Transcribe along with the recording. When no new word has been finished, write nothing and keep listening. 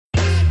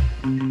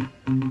All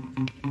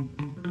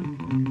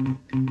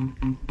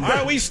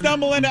right, we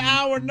stumble into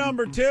hour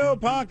number 2.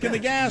 Puck and the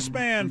Gas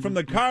Band from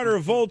the Carter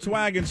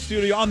Volkswagen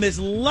studio on this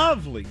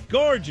lovely,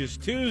 gorgeous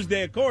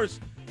Tuesday. Of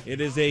course,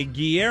 it is a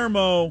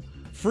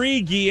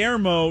free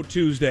Guillermo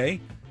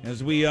Tuesday,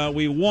 as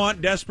we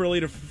want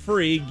desperately to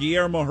free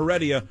Guillermo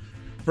Heredia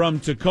from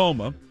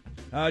Tacoma.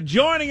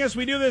 Joining us,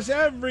 we do this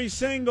every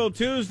single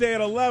Tuesday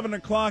at 11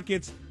 o'clock.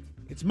 It's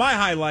my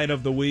highlight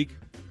of the week.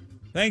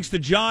 Thanks to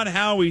John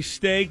Howie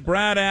Steak,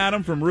 Brad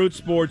Adam from Root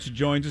Sports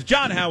joins us.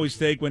 John Howie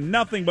Steak, when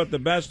nothing but the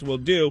best will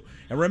do.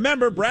 And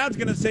remember, Brad's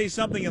going to say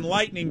something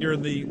enlightening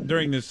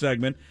during this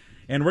segment,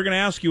 and we're going to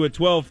ask you at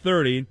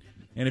 12:30.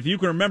 And if you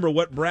can remember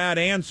what Brad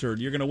answered,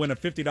 you're going to win a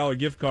 $50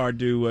 gift card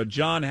to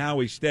John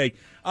Howie Steak.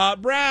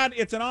 Brad,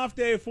 it's an off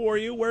day for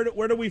you. Where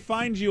do we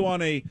find you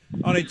on a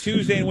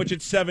Tuesday in which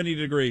it's 70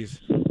 degrees?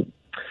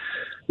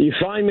 You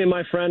find me,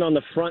 my friend, on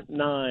the front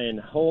 9,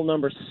 hole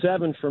number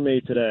 7 for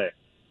me today.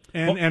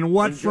 And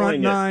what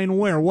front 9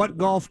 where? What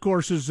golf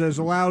courses has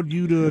allowed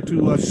you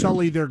to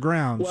sully their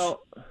grounds?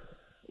 Well,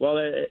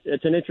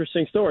 it's an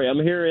interesting story. I'm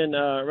here in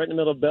right in the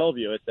middle of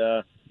Bellevue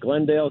at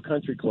Glendale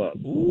Country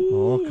Club.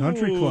 Ooh,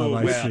 Country Club,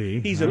 I see.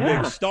 He's a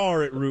big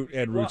star at Root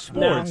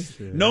Sports.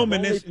 No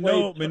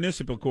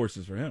municipal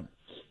courses for him.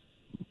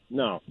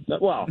 No.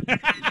 Well, I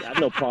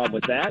have no problem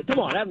with that. Come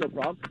on, I have no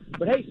problem.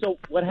 But, hey, so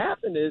what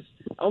happened is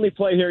I only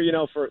play here,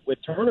 with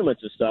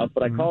tournaments and stuff,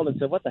 but I called and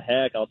said, what the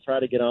heck, I'll try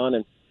to get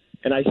on.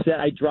 And I said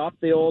I dropped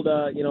the old,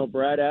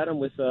 Brad Adam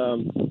with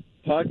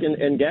Puck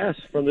and Gas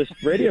from this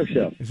radio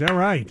show. Is that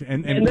right?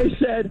 And they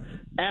said,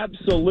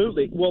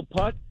 absolutely. Will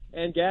Puck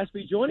and Gas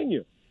be joining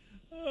you?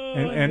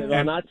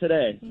 Well, not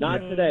today. Not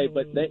today.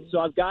 But so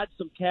I've got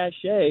some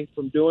cachet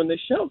from doing this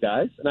show,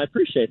 guys, and I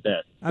appreciate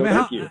that. So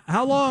thank you.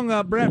 How long,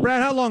 Brad,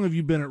 how long have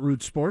you been at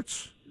Root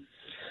Sports?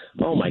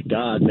 Oh, my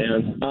God,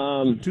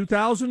 man.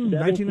 2000?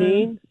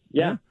 19?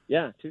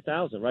 Yeah,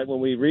 2000, right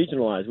when we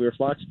regionalized. We were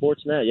Fox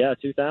Sports Net,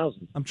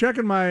 2000. I'm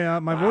checking my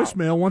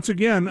voicemail. Once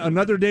again,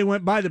 another day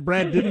went by that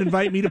Brad didn't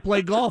invite me to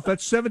play golf.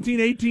 That's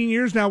 17, 18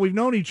 years now we've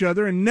known each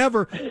other, and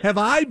never have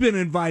I been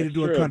invited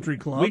to a country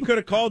club. We could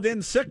have called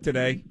in sick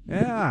today.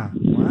 Yeah.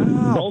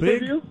 Wow. Both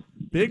of you?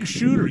 Big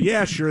shooter.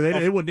 Yeah, sure.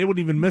 They wouldn't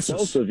even miss us.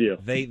 Both of you.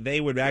 They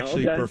would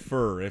actually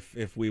prefer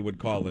if we would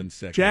call in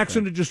sick.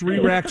 Jackson to just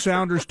re-rack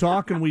Sounders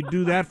talk, and we'd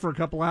do that for a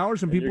couple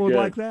hours, and people would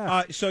like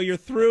that. So you're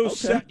through.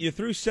 You're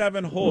through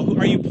 7 holes.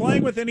 Are you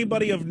playing with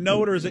anybody of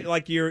note, or is it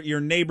like your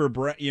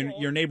neighbor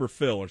your neighbor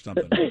Phil or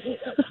something?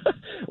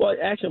 Well,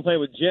 actually, I'm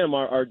playing with Jim,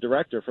 our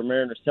director for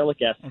Mariners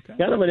Telecast. Okay.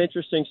 Kind of an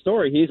interesting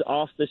story. He's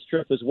off this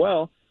trip as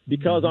well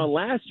because on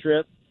last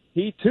trip,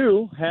 he,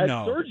 too, had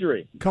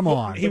surgery. Come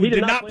on. He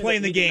did not play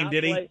in the game,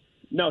 did he?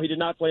 No, he did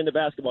not play in the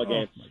basketball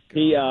game.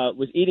 He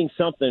was eating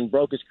something,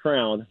 broke his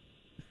crown,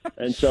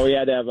 and so he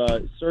had to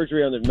have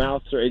surgery on his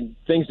mouth. And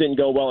things didn't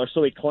go well, or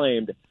so he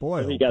claimed.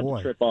 Boy, so he got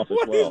the trip off as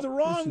well. What is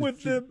wrong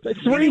with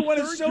anyone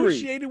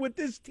associated with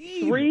this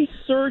team? 3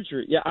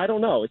 surgery. Yeah, I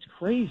don't know. It's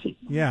crazy.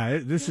 Yeah,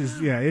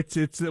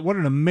 it's what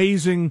an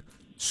amazing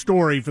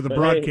story for the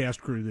broadcast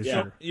crew this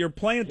year. You're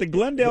playing at the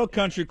Glendale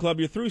Country Club.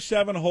 You're through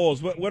 7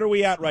 holes. What are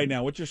we at right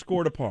now? What's your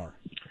score to par?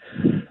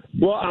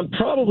 Well, I'm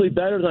probably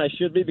better than I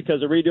should be because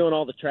they're redoing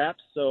all the traps.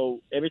 So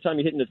every time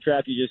you hit in the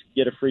trap, you just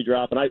get a free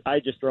drop, and I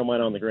just throw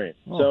mine on the green.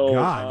 Oh,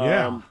 God,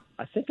 yeah.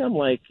 I think I'm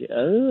like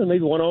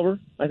maybe 1 over,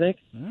 I think.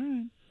 All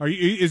right. Are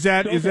you? Is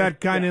that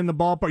kind of in the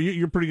ballpark?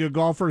 You're a pretty good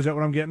golfer. Is that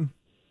what I'm getting?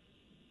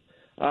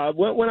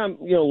 When I'm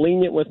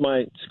lenient with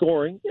my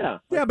scoring, yeah.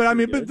 Yeah, but I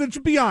mean, but to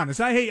be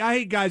honest, I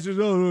hate guys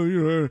who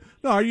you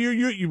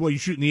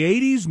shoot in the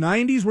 80s,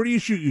 90s. Where do you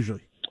shoot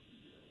usually?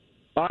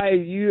 I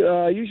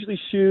usually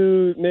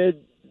shoot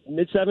mid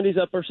 70s,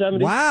 upper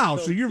 70s. Wow,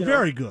 so you're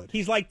very good.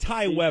 He's like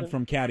Ty Webb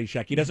from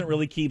Caddyshack. He doesn't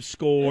really keep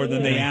score.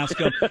 Then they ask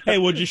him, "Hey,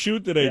 what'd you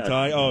shoot today,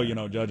 Ty?" "Oh,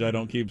 Judge, I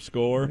don't keep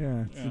score."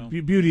 Yeah, it's the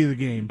beauty of the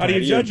game. How do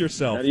you judge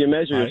yourself? How do you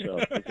measure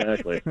yourself?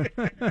 Exactly.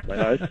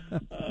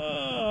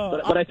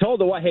 But I told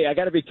the wife, hey, I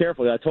got to be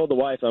careful. I told the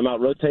wife I'm out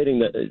taking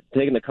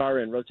the car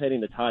in, rotating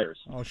the tires.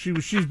 Oh,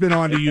 she's been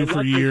on to you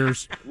for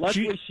years.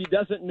 Luckily, she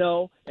doesn't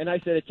know, and I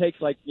said it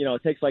takes like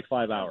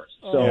 5 hours.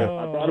 So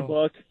I brought a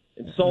book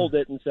and sold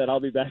it and said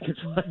I'll be back in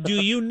 5 hours. Do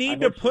you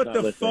need to put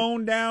the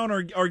phone down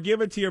or give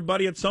it to your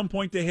buddy at some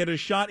point to hit a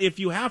shot? If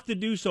you have to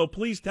do so,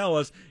 please tell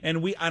us.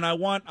 And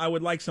I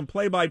would like some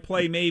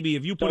play-by-play maybe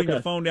of you putting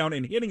the phone down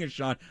and hitting a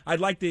shot.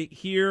 I'd like to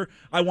hear.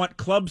 I want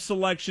club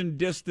selection,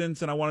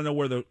 distance, and I want to know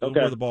where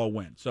the ball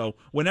went. So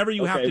whenever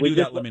you have to do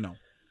that, let me know.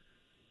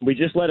 We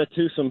just let a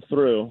twosome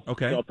through.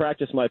 Okay. So I'll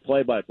practice my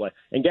play-by-play.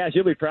 And guys,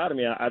 you'll be proud of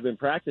me. I've been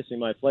practicing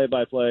my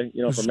play-by-play,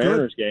 for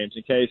Mariners games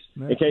in case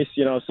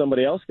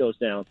somebody else goes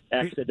down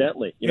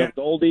accidentally.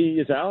 Goldie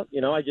is out.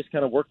 I just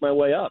kind of work my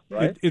way up.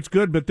 Right. It's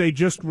good, but they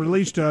just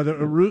released the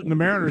Root and the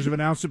Mariners have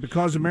announced that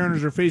because the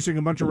Mariners are facing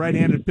a bunch of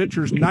right-handed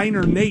pitchers,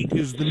 Niner Nate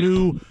is the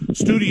new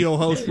studio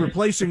host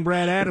replacing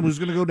Brad Adam, who's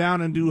going to go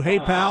down and do, "Hey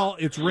pal,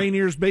 it's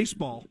Rainier's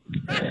baseball."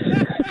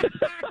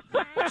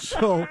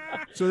 So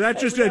that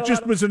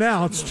just was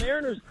announced.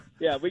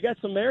 Yeah, we got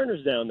some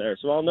Mariners down there,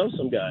 so I'll know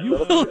some guys. You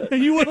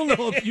will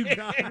know a few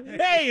guys.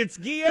 Hey, it's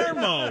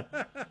Guillermo.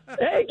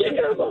 Hey,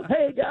 Guillermo.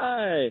 Hey,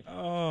 guy.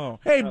 Oh,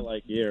 Hey, I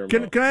like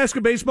Guillermo. can I ask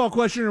a baseball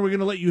question, or are we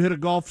going to let you hit a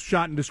golf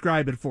shot and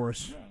describe it for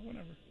us?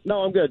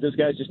 No, I'm good. This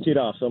guy's just teed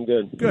off, so I'm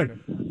good. Good.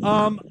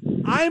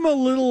 I'm a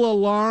little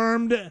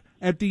alarmed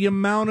at the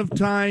amount of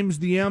times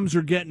the M's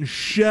are getting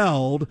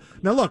shelled.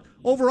 Now, look,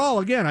 overall,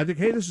 again, I think,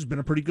 hey, this has been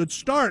a pretty good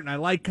start, and I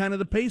like kind of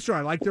the pacer.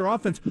 I like their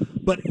offense.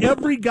 But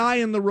every guy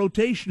in the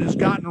rotation has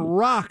gotten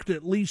rocked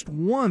at least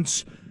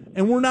once,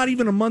 and we're not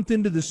even a month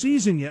into the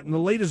season yet. And the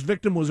latest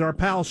victim was our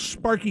pal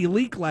Mike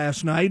Leake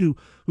last night, who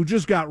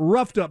just got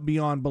roughed up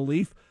beyond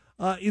belief.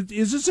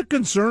 Is this a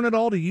concern at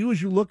all to you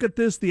as you look at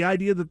this, the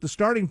idea that the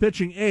starting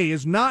pitching,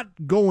 is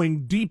not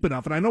going deep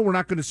enough? And I know we're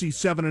not going to see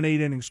 7 and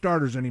 8 inning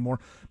starters anymore,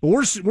 but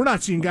we're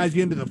not seeing guys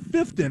get into the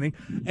 5th inning,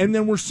 and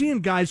then we're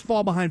seeing guys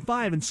fall behind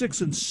 5 and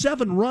 6 and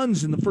 7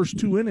 runs in the first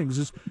 2 innings.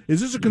 Is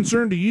this a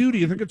concern to you? Do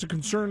you think it's a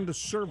concern to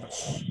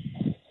service?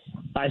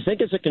 I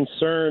think it's a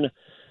concern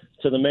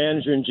to the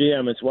manager and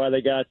GM. It's why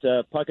they got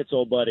Puckett's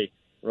old buddy,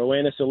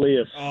 Rowanus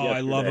Elias. Oh, I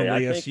love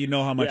Elias. You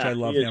know how much I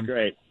love him. He is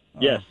great.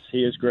 Yes,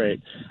 he is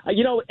great.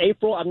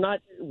 April, I'm not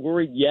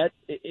worried yet.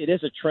 It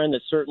is a trend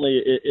that certainly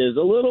is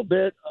a little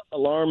bit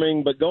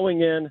alarming, but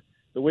going in,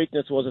 the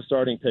weakness was a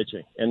starting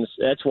pitching. And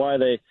that's why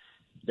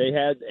they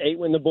had 8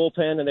 in the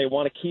bullpen, and they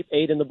want to keep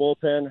 8 in the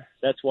bullpen.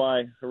 That's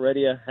why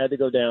Heredia had to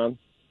go down,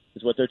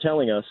 is what they're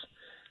telling us.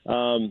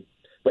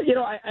 But,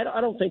 I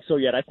don't think so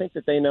yet. I think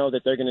that they know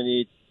that they're going to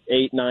need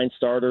 8, 9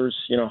 starters,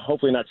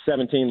 hopefully not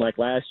 17 like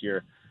last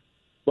year.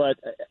 But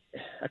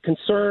a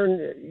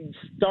concern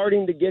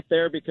starting to get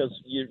there because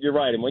you're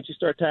right. And once you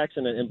start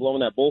taxing and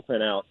blowing that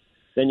bullpen out,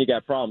 then you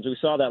got problems. We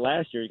saw that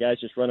last year, you guys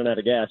just running out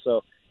of gas.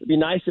 So it'd be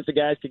nice if the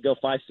guys could go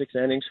 5, 6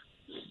 innings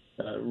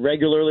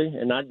regularly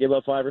and not give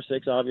up 5 or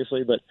 6,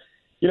 obviously. But,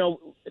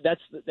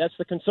 that's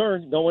the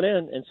concern going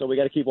in, and so we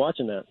got to keep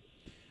watching that.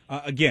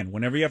 Again,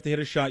 whenever you have to hit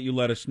a shot, you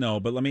let us know.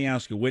 But let me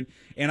ask you,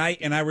 and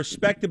I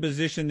respect the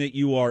position that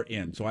you are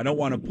in, so I don't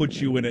want to put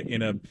you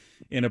in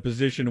a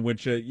position in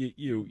which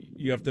you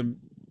have to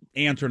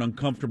answer an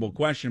uncomfortable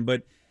question.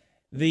 But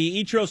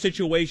the Ichiro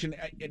situation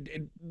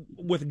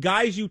with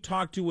guys you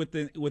talk to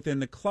within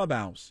the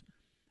clubhouse,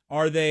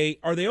 are they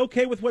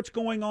okay with what's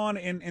going on?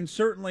 And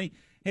certainly,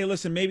 hey,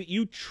 listen, maybe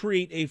you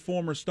treat a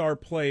former star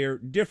player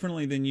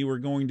differently than you were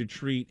going to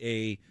treat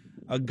a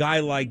guy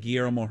like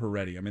Guillermo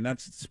Heredia. I mean,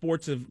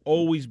 sports have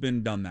always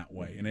been done that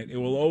way, and it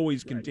will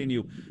always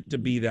continue to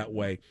be that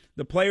way.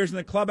 The players in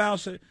the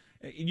clubhouse,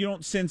 you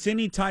don't sense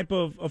any type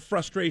of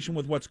frustration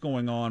with what's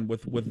going on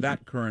with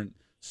that current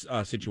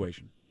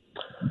situation?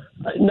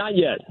 Not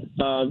yet.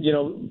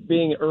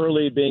 Being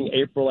early, being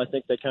April, I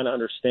think they kind of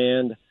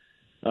understand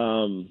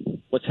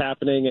what's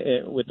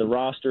happening with the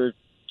roster,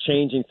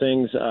 changing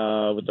things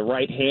with the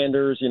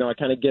right-handers. I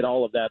kind of get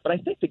all of that. But I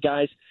think the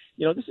guys,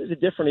 this is a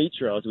different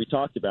Ichiro, as we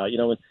talked about.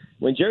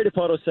 When Jerry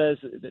DiPoto says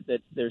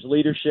that there's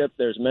leadership,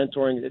 there's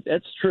mentoring,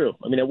 that's true.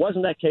 I mean, it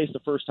wasn't that case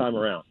the first time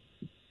around.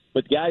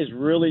 But guys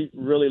really,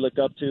 really look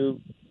up to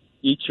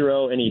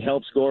Ichiro, and he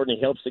helps Gordon.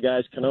 He helps the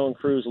guys. Cano and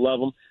Cruz love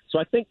him. So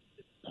I think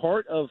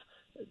part of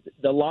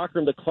the locker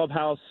room, the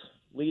clubhouse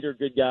leader,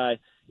 good guy,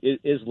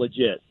 is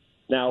legit.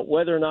 Now,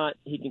 whether or not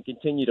he can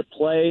continue to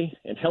play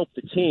and help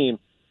the team,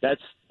 that's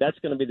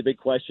going to be the big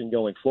question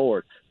going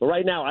forward. But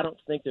right now, I don't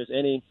think there's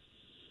any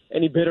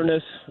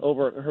bitterness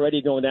over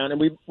Heredia going down, and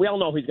we all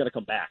know he's going to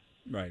come back.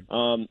 Right.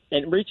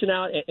 And reaching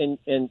out and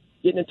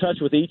getting in touch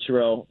with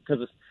Ichiro,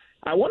 because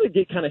I want to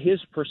get kind of his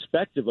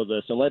perspective of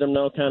this and let him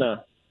know kind of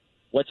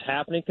what's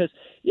happening, because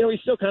he's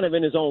still kind of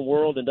in his own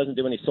world and doesn't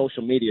do any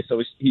social media,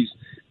 so he's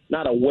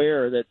not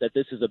aware that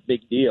this is a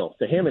big deal.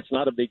 To him, it's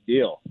not a big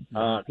deal.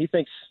 He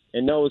thinks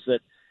and knows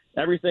that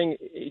everything.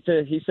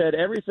 He said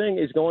everything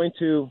is going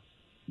to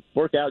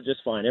work out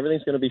just fine.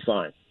 Everything's going to be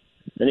fine.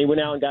 And he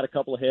went out and got a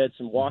couple of hits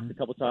and walked a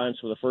couple of times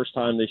for the first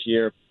time this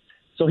year.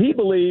 So he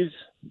believes,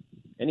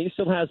 and he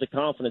still has the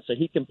confidence that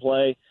he can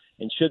play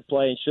and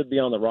should be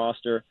on the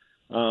roster.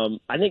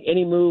 I think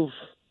any move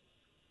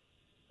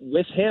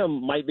with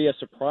him might be a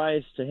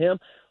surprise to him.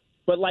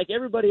 But like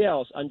everybody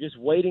else, I'm just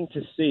waiting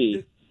to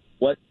see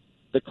what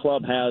the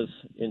club has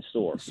in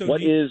store. So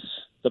what is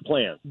the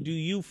plan? Do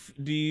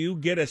you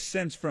get a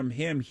sense from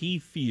him he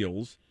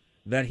feels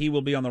that he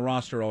will be on the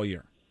roster all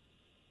year?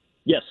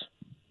 Yes.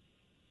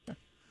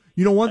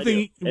 One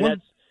thing.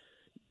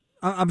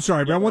 I'm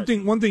sorry, Brad. One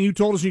thing you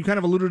told us, and you kind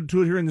of alluded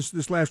to it here in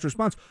this last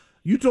response.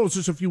 You told us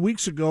this a few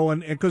weeks ago,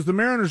 and because the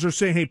Mariners are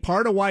saying, hey,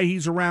 part of why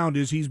he's around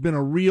is he's been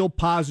a real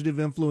positive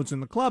influence in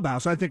the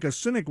clubhouse. I think a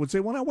cynic would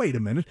say, well, now, wait a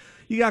minute.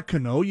 You got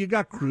Cano, you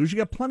got Cruz, you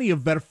got plenty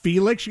of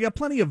Felix, you got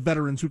plenty of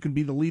veterans who can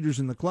be the leaders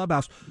in the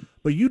clubhouse.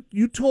 But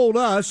you told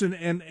us,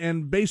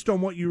 and based on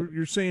what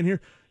you're saying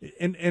here,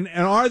 and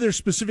are there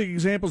specific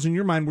examples in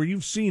your mind where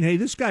you've seen, hey,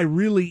 this guy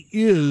really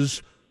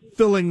is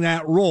filling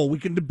that role? We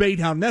can debate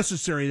how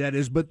necessary that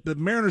is, but the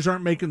Mariners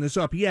aren't making this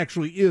up. He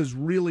actually is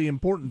really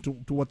important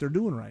to what they're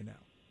doing right now.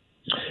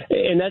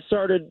 And that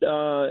started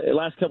the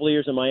last couple of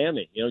years in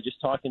Miami.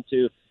 Just talking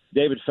to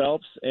David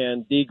Phelps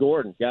and D.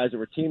 Gordon, guys that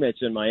were teammates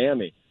in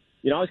Miami.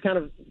 I was kind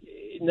of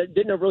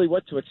didn't know really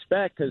what to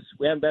expect because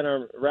we haven't been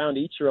around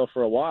Ichiro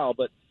for a while,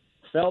 but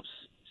Phelps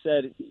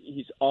said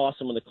he's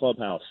awesome in the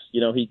clubhouse.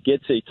 He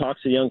gets it. He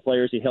talks to young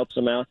players. He helps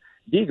them out.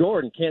 D.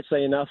 Gordon, can't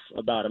say enough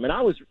about him. And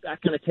I was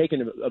kind of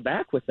taken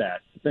aback with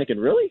that, thinking,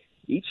 really?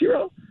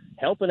 Ichiro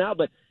helping out?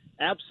 But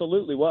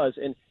absolutely was.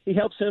 And he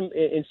helps him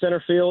in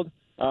center field.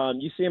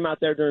 You see him out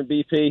there during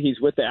BP. He's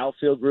with the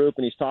outfield group,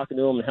 and he's talking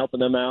to them and helping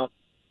them out.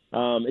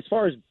 As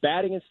far as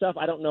batting and stuff,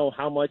 I don't know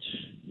how much,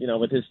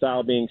 with his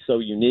style being so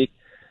unique,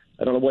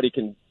 I don't know what he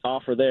can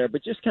offer there.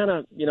 But just kind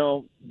of,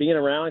 being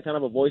around, kind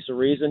of a voice of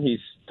reason. He's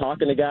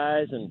talking to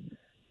guys and,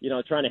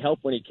 trying to help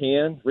when he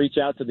can, reach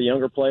out to the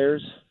younger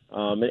players.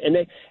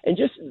 And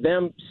just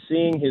them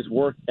seeing his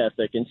work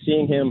ethic and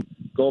seeing him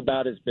go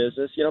about his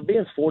business.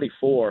 Being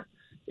 44,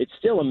 it's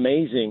still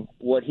amazing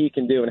what he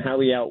can do and how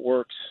he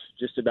outworks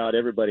just about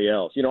everybody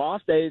else.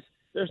 Off days,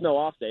 there's no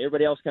off day.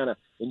 Everybody else kind of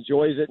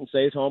enjoys it and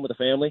stays home with the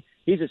family.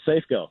 He's at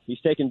Safeco. He's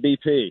taking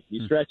BP.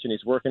 He's stretching.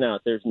 He's working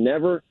out. There's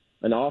never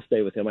an off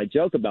day with him. I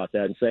joke about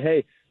that and say,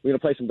 hey, we're going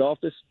to play some golf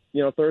this,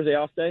 Thursday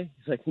off day?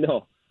 He's like,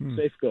 no,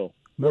 Safeco.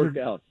 Work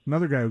out.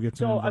 Another guy who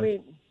gets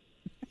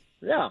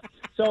yeah.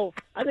 So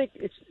I think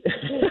it's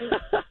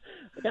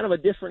kind of a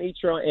different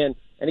Ichiro, and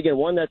again,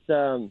 one that,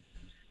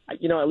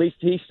 at least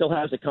he still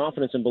has the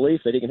confidence and belief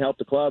that he can help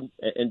the club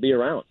and be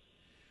around.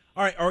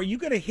 All right, are you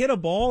going to hit a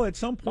ball at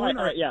some point?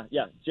 All right, yeah.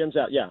 Jim's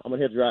out. Yeah, I'm going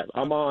to hit a drive.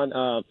 I'm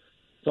on.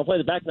 So I'm playing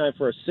the back nine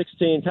for a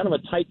 16, kind of a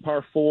tight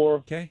par 4.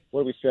 Okay.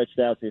 What are we stretched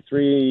out to?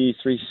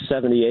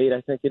 378,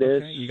 I think it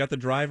is. Okay. You got the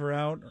driver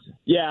out?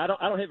 Yeah, I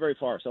don't hit very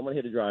far, so I'm going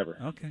to hit a driver.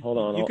 Okay. Hold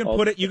on. You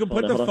can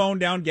put the phone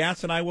down.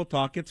 Gas and I will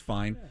talk. It's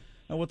fine.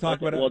 And we'll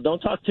talk about it. Well, don't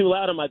talk too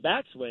loud on my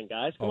backswing,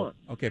 guys. Come on.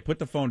 Okay, put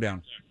the phone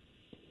down.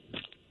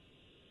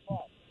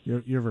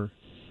 You're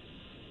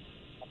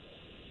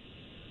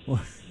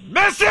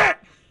Miss it!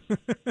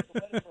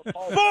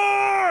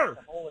 4!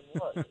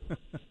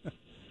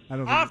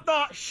 Off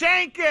the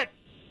shank it.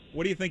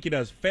 What do you think he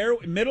does?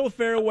 Middle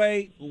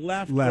fairway,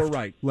 left or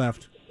right?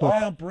 Left.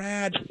 Well,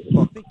 Brad,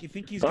 you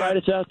think he's got? All right,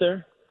 it's out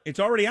there.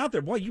 It's already out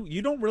there. Boy,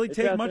 you don't really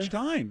take much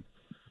time.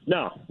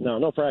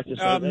 No practice.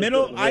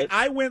 Middle.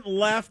 I went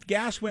left.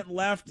 Gas went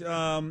left.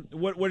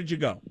 What did you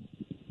go?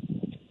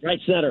 Right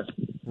center.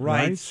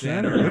 Right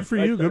center. Good for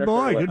you. Good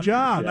boy. Good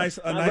job. A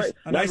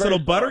nice little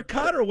butter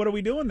cut, or what are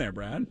we doing there,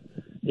 Brad?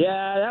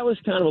 Yeah, that was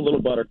kind of a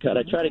little butter cut.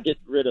 I try to get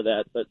rid of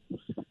that, but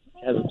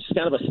it's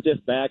kind of a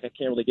stiff back. I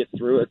can't really get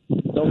through it.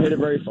 Don't hit it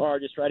very far.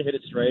 Just try to hit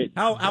it straight.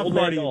 How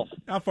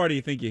far do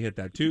you think you hit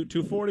that?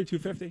 240,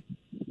 250?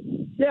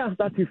 Yeah,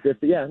 about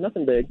 250. Yeah,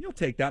 nothing big. You'll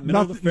take that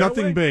middle of the fairway.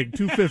 Nothing big.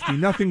 250.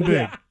 Nothing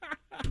big.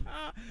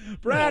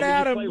 Brad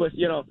Adam. You play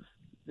with,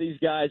 these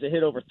guys that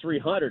hit over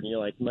 300, and you're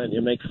like, man,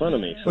 you make fun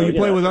of me. So, you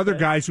play with other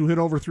guys who hit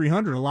over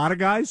 300. A lot of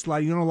guys, a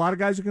lot of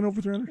guys that get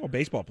over 300. Well,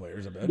 baseball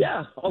players, I bet.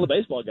 Yeah, all the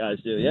baseball guys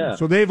do. Yeah.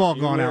 So they've all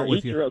gone out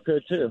with you. Ichiro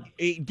could too.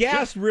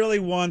 Gas really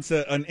wants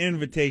an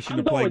invitation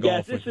to play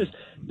golf.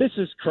 This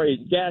is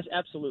crazy. Gas,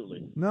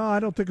 absolutely. No, I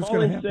don't think it's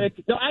going to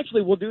happen. No,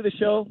 actually, we'll do the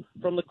show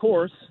from the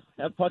course.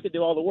 Have Puckett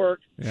do all the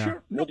work. Yeah.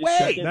 Sure. No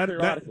way.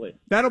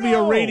 That'll be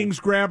a ratings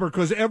grabber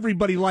because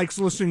everybody likes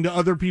listening to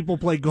other people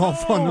play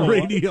golf on the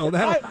radio.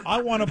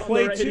 I want to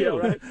play too.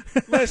 Right?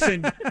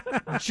 Listen,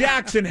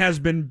 Jackson has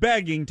been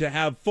begging to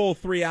have full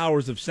 3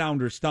 hours of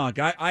Sounders talk.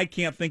 I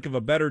can't think of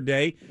a better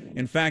day.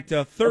 In fact,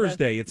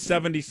 Thursday, it's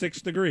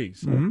 76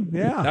 degrees. Mm-hmm.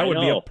 Yeah. That would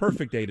be a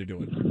perfect day to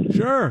do it.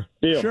 Sure.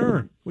 Deal.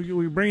 Sure.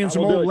 We bring in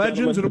some old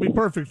legends. It'll be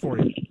perfect for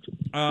you.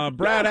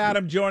 Brad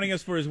Adam joining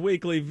us for his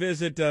weekly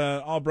visit,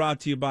 all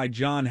brought to you by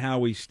John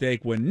Howie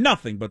Steak, when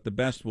nothing but the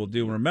best will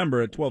do.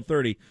 Remember, at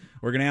 12:30,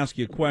 we're going to ask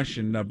you a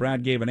question.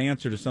 Brad gave an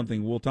answer to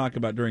something we'll talk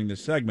about during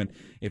this segment.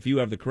 If you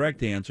have the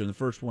correct answer and the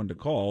first one to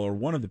call, or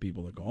one of the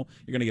people to call,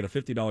 you're going to get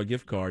a $50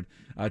 gift card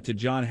to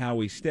John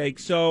Howie Steak.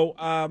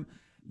 So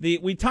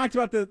we talked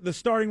about the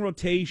starting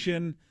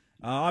rotation,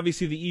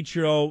 obviously the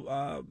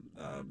Ichiro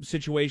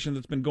situation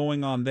that's been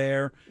going on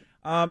there.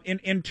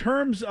 In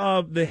terms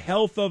of the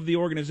health of the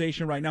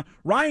organization right now,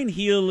 Ryan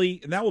Healy,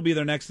 and that will be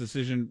their next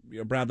decision,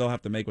 Brad, they'll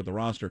have to make with the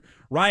roster.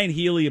 Ryan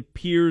Healy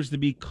appears to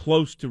be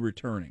close to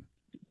returning.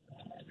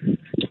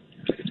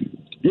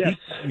 Yes.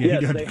 He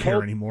doesn't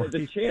care anymore.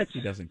 There's a chance.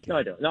 He doesn't care. No,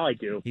 I don't. No, I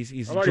do.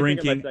 He's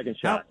drinking.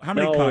 How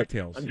many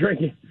cocktails? I'm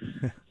drinking.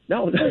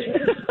 No,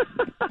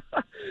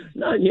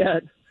 not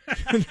yet.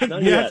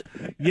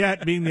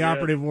 Yet being the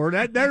operative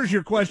word. There's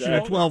your question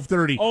at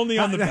 12:30. Only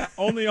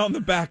on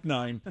the back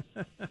nine.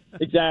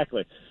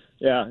 Exactly.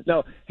 Yeah.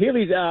 No,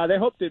 Healy's. They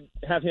hope to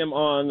have him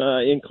on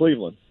in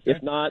Cleveland. Okay.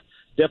 If not,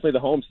 definitely the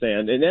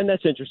homestand. And then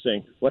that's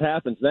interesting. What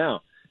happens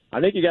now? I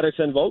think you got to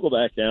send Vogel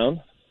back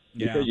down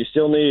because you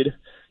still need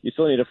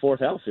a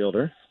fourth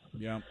outfielder.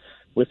 Yeah.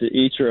 With the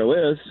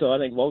Ichiro is, so I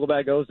think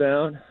Vogelback goes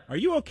down. Are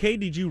you okay?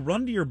 Did you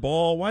run to your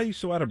ball? Why are you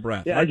so out of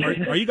breath? Yeah,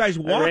 are you guys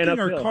walking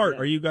or cart?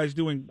 Yeah. Are you guys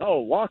doing? Oh,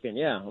 walking.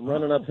 Yeah, I'm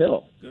running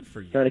uphill. Good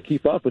for you. Trying to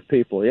keep up with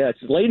people. Yeah,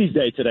 it's Ladies'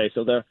 Day today,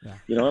 so they're I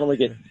don't want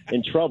to get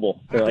in trouble.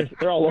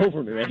 They're all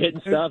over me, man,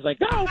 hitting stuff like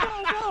go.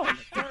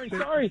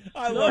 Sorry.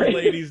 I love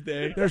Ladies'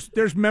 Day.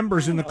 There's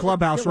members in the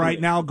clubhouse right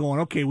now going,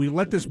 okay, we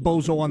let this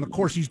bozo on the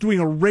course. He's doing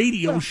a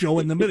radio show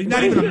in the middle. He's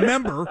not even a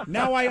member.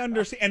 Now I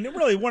understand. And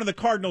really, one of the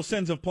cardinal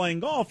sins of playing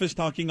golf is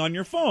talking on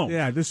your phone.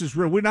 Yeah, this is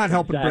real. We're not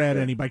helping Brad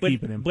any by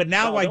keeping him. But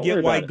now I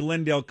get why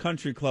Glendale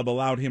Country Club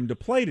allowed him to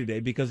play today,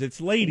 because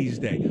it's Ladies'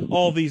 Day.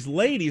 All these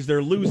ladies,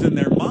 they're losing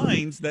their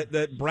minds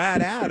that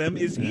Brad Adam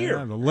is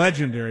here. The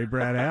legendary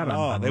Brad Adam.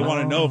 Oh, they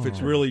want to know if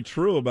it's really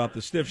true about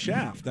the stiff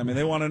shaft. I mean,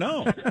 they want to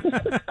know.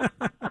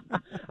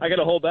 I got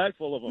a whole bag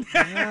full of them.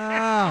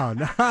 Oh,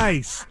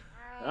 nice.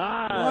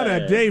 Right. What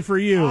a day for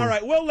you. All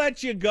right, we'll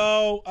let you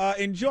go.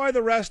 Enjoy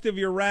the rest of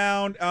your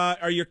round.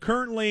 Are you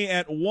currently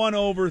at 1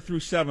 over through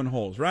 7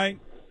 holes, right?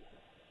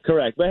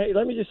 Correct. But, hey,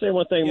 let me just say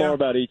one thing more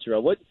about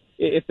Ichiro. What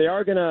if they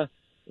are going to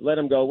let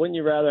him go, wouldn't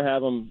you rather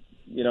have him,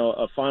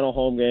 a final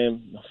home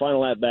game, a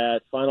final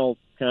at-bat, final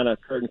kind of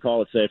curtain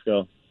call at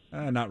Safeco?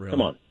 Not really.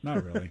 Come on.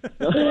 Not really.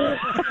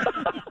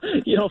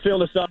 You don't feel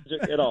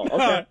nostalgic at all?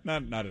 Okay.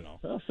 Not at all.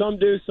 Well, some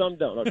do, some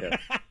don't. Okay.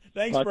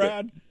 Thanks, Puckett.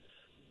 Brad.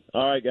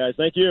 All right, guys.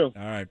 Thank you. All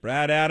right,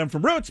 Brad Adam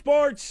from Root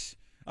Sports,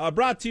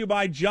 brought to you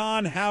by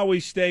John Howie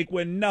Steak,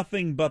 when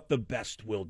nothing but the best will do.